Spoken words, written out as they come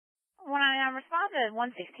When I respond to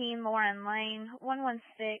 116 Lauren Lane,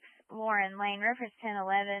 116 Lauren Lane, reference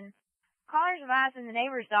 1011. Caller's advising the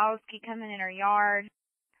neighbor's dogs keep coming in her yard.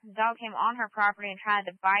 The dog came on her property and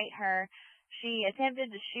tried to bite her. She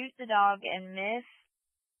attempted to shoot the dog and missed.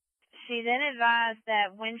 She then advised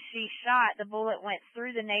that when she shot, the bullet went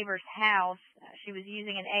through the neighbor's house. She was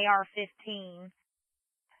using an AR-15.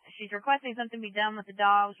 She's requesting something be done with the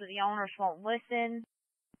dogs, but the owners won't listen.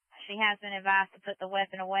 She has been advised to put the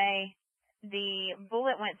weapon away. The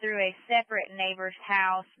bullet went through a separate neighbor's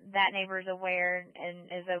house. That neighbor is aware and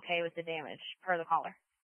is okay with the damage, per the caller.